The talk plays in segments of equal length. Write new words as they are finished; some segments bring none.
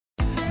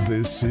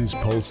This is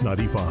Pulse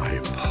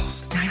 95.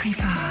 Pulse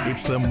 95.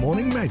 It's the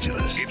Morning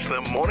Majlis. It's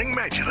the Morning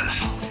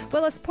Majlis.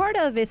 Well, as part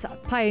of its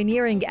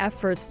pioneering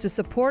efforts to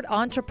support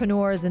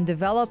entrepreneurs and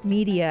develop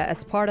media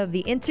as part of the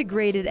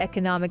integrated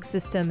economic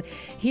system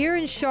here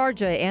in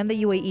Sharjah and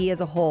the UAE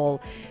as a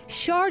whole,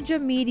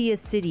 Sharjah Media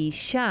City,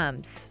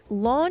 Shams,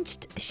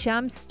 launched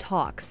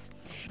ShamsTalks.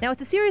 Now,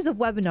 it's a series of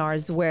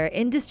webinars where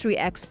industry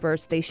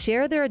experts, they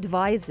share their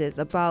advices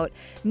about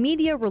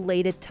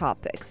media-related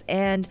topics.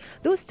 And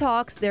those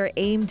talks, they're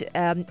aimed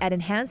at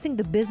enhancing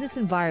the business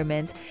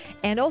environment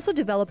and also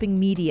developing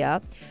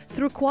media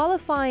through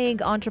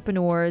qualifying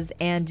entrepreneurs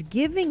and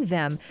giving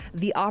them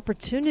the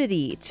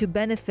opportunity to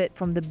benefit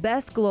from the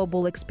best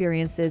global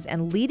experiences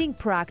and leading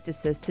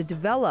practices to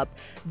develop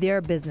their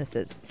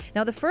businesses.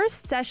 Now, the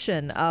first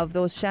session of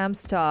those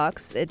Shams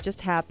Talks, it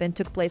just happened,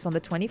 took place on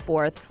the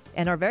 24th.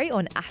 And our very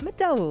own Ahmed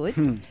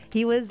Dawood,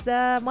 he was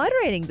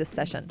moderating this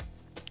session.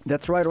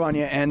 That's right,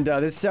 Rania. And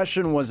this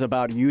session was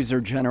about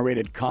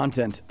user-generated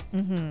content.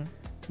 Mm-hmm.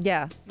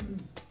 Yeah.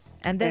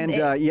 And then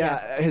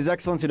His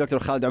Excellency Dr.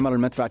 Khalid Omar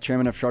Al-Madfa,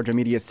 Chairman of Sharjah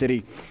Media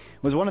City,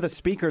 was one of the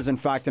speakers, in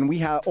fact. And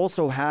we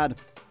also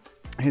had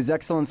His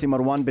Excellency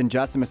Marwan bin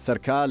Jassim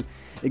Al-Sarkal,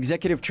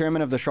 Executive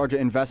Chairman of the Sharjah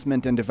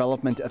Investment and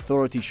Development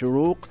Authority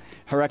Shuruq,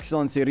 Her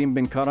Excellency Reem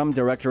bin Karam,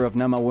 Director of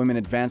Nama Women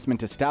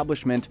Advancement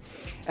Establishment,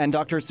 and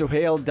Dr.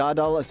 Suhail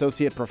Dadal,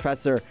 Associate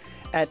Professor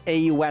at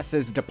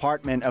AUS's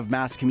Department of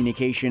Mass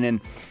Communication. And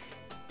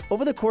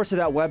over the course of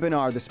that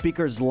webinar, the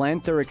speakers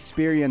lent their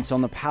experience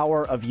on the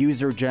power of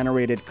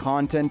user-generated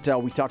content.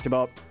 We talked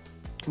about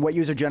what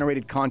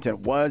user-generated content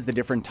was, the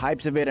different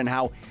types of it, and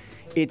how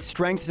it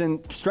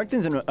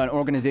strengthens an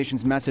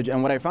organization's message.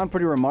 And what I found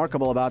pretty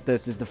remarkable about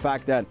this is the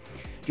fact that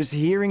just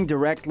hearing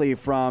directly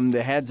from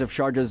the heads of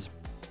Sharjah's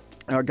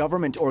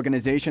government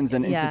organizations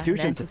and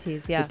institutions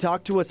to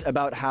talk to us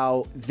about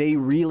how they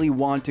really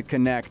want to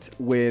connect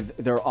with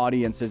their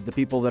audiences, the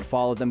people that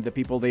follow them, the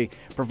people they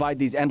provide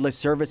these endless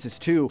services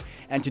to,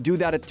 and to do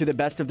that to the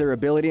best of their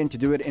ability and to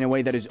do it in a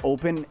way that is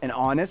open and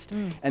honest.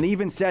 And they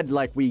even said,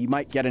 like, we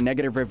might get a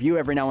negative review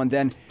every now and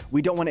then.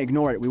 We don't want to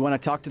ignore it. We want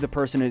to talk to the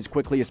person as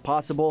quickly as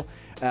possible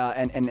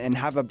and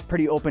have a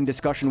pretty open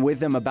discussion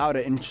with them about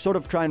it and sort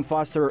of try and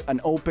foster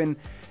an open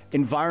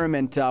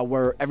environment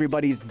where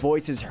everybody's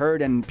voice is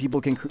heard and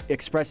people can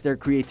express their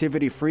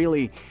creativity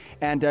freely.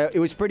 And it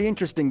was pretty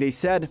interesting. They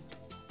said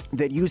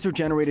that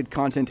user-generated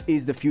content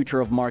is the future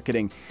of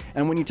marketing.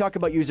 And when you talk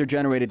about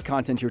user-generated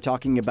content, you're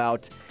talking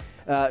about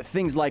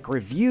things like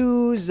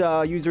reviews,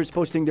 users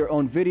posting their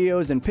own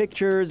videos and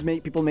pictures,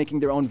 people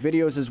making their own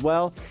videos as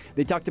well.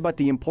 They talked about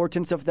the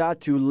importance of that,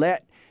 to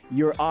let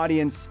your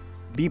audience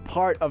be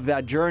part of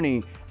that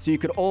journey so you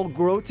could all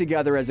grow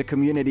together as a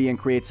community and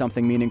create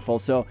something meaningful.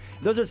 So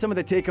those are some of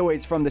the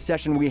takeaways from the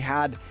session we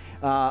had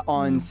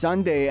on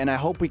Sunday, and I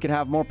hope we could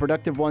have more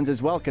productive ones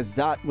as well, because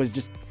that was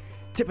just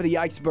tip of the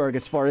iceberg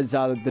as far as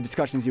the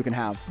discussions you can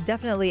have.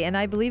 Definitely. And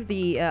I believe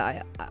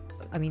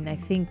I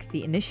think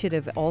the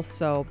initiative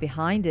also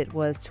behind it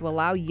was to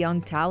allow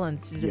young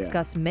talents to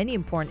discuss many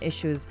important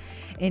issues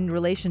in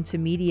relation to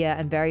media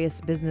and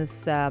various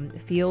business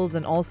fields,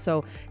 and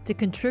also to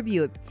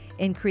contribute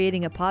in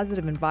creating a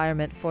positive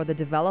environment for the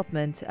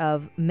development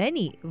of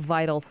many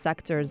vital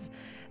sectors,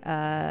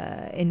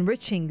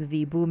 enriching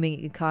the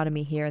booming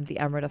economy here in the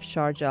Emirate of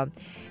Sharjah.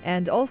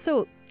 And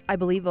also, I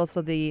believe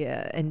also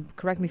and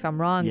correct me if I'm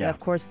wrong,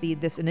 of course,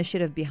 this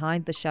initiative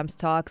behind the Shams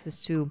Talks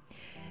is to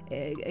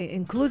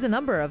includes a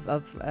number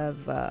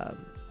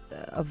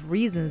of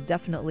reasons,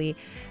 definitely.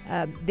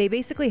 They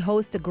basically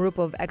host a group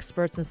of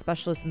experts and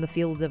specialists in the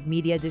field of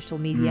media, digital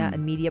media,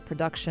 and media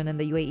production in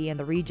the UAE and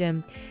the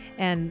region.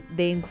 And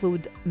they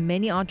include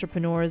many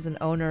entrepreneurs and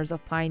owners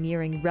of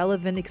pioneering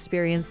relevant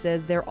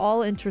experiences. They're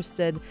all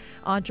interested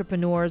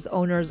entrepreneurs,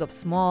 owners of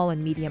small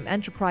and medium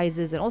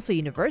enterprises, and also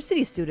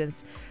university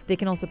students. They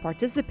can also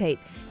participate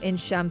in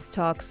Shams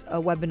Talks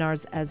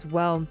webinars as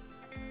well.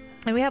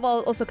 And we have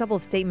also a couple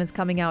of statements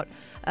coming out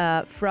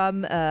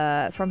from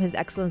His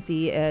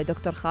Excellency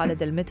Dr.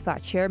 Khalid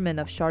Al-Madfa, Chairman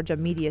of Sharjah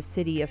Media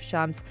City of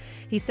Shams.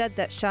 He said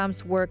that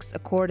Shams works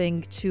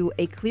according to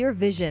a clear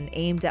vision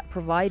aimed at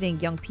providing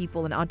young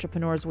people and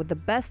entrepreneurs with the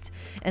best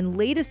and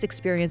latest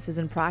experiences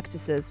and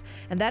practices,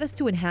 and that is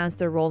to enhance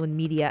their role in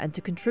media and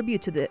to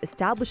contribute to the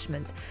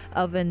establishment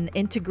of an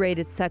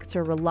integrated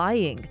sector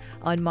relying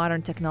on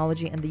modern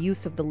technology and the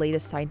use of the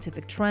latest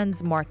scientific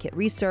trends, market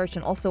research,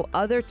 and also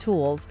other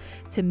tools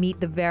to meet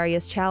the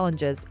various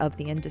challenges of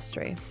the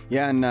industry.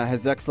 Yeah, and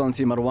His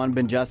Excellency Marwan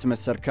bin Jassim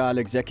Al-Sarkal,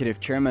 Executive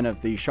Chairman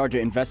of the Sharjah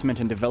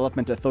Investment and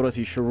Development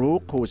Authority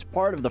Shuruq, who was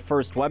part of the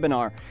first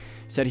webinar,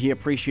 said he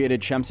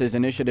appreciated Shams's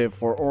initiative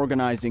for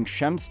organizing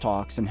Shams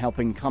Talks and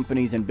helping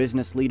companies and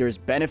business leaders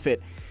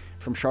benefit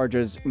from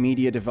Sharjah's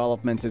media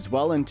development as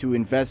well, and to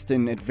invest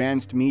in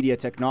advanced media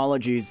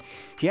technologies.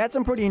 He had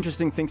some pretty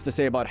interesting things to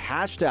say about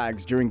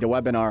hashtags during the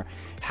webinar,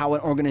 how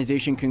an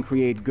organization can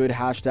create good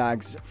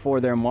hashtags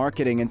for their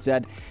marketing, and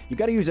said you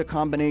got to use a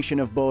combination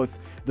of both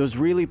those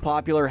really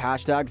popular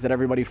hashtags that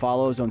everybody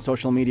follows on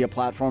social media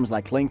platforms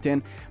like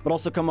LinkedIn, but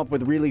also come up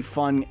with really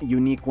fun,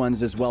 unique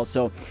ones as well.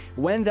 So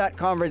when that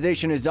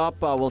conversation is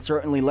up, we'll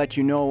certainly let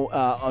you know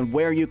on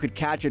where you could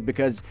catch it,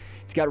 because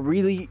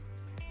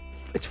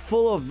it's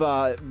full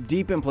of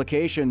deep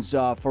implications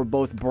for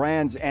both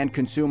brands and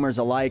consumers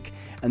alike,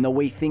 and the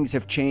way things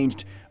have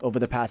changed over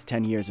the past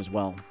 10 years as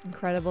well.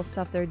 Incredible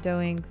stuff they're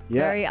doing.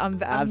 Yeah,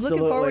 I'm looking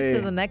forward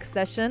to the next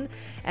session,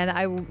 and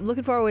I'm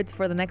looking forward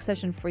for the next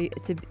session for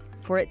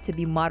it to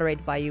be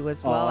moderated by you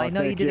as well. Oh, I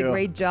know you did a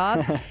great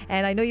job,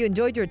 and I know you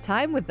enjoyed your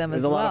time with them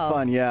as well. It was a lot of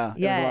fun, yeah.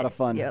 It was a lot of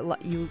fun. Yeah,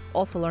 you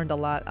also learned a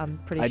lot, I'm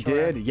pretty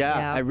sure. I did,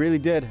 yeah. I really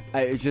did.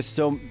 It's just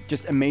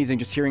amazing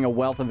just hearing a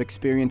wealth of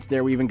experience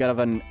there. We even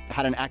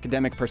had an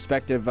academic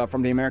perspective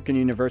from the American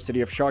University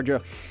of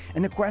Sharjah.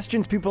 And the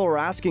questions people were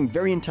asking,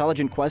 very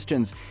intelligent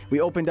questions.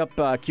 We opened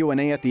up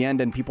Q&A at the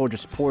end, and people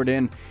just poured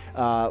in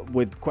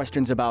with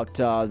questions about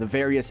the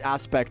various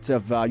aspects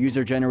of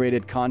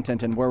user-generated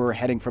content and where we're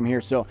heading from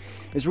here. So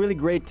it's really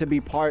great to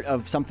be part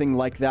of something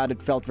like that. It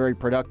felt very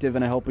productive,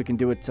 and I hope we can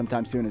do it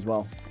sometime soon as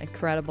well.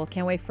 Incredible.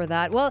 Can't wait for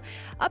that. Well,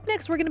 up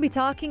next, we're going to be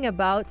talking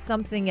about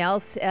something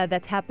else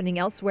that's happening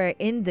elsewhere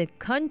in the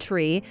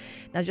country,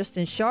 not just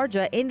in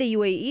Sharjah, in the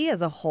UAE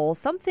as a whole.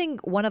 Something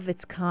one of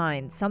its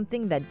kind,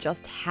 something that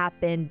just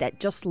happened, that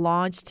just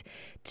launched.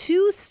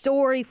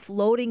 2-story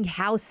floating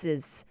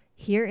houses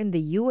here in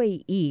the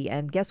UAE.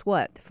 And guess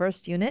what? The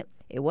first unit,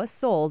 it was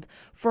sold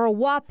for a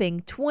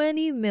whopping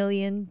 20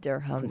 million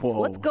dirhams. Whoa.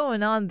 What's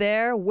going on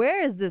there?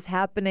 Where is this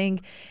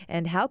happening?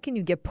 And how can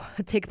you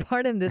take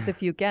part in this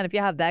if you can? If you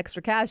have the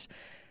extra cash,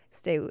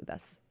 stay with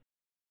us.